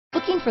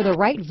Looking for the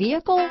right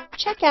vehicle?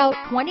 Check out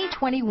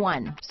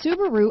 2021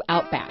 Subaru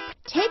Outback.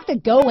 Take the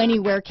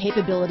go-anywhere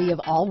capability of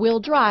all-wheel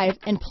drive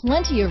and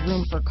plenty of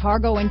room for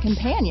cargo and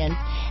companions,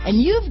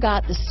 and you've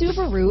got the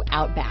Subaru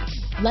Outback.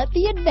 Let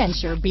the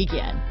adventure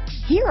begin.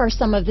 Here are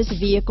some of this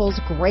vehicle's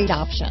great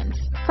options: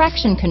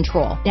 traction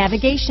control,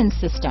 navigation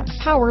system,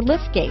 power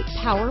liftgate,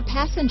 power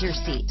passenger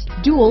seat,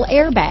 dual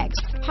airbags,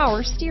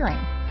 power steering,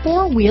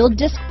 four-wheel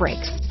disc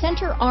brakes,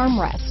 center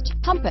armrest,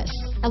 compass,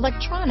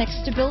 electronic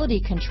stability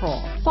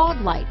control, fog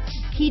lights,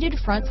 heated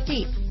front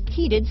seats,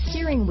 heated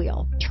steering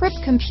wheel, trip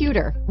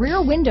computer,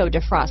 rear window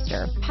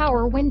defroster,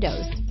 power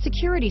windows,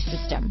 security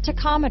system,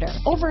 tachometer,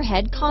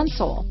 overhead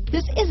console.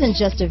 This isn't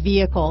just a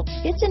vehicle,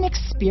 it's an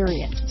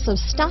experience. So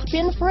stop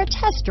in for a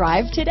test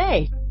drive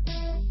today.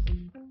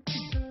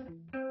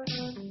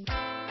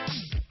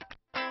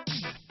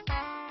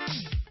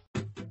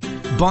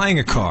 Buying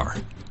a car,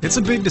 it's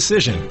a big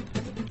decision.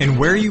 And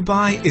where you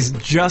buy is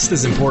just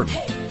as important.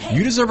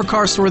 You deserve a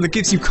car store that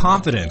gives you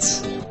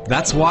confidence.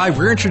 That's why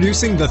we're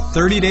introducing the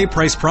 30-day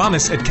price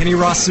promise at Kenny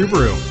Ross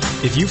Subaru.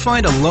 If you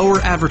find a lower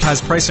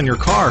advertised price on your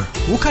car,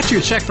 we'll cut you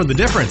a check for the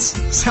difference.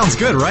 Sounds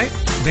good, right?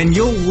 Then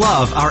you'll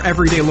love our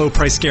everyday low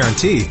price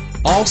guarantee.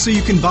 All so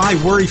you can buy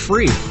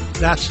worry-free.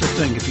 That's the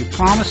thing. If you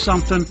promise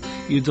something,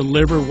 you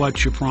deliver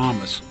what you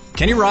promise.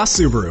 Kenny Ross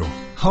Subaru,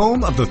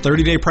 home of the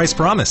 30-day price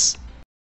promise.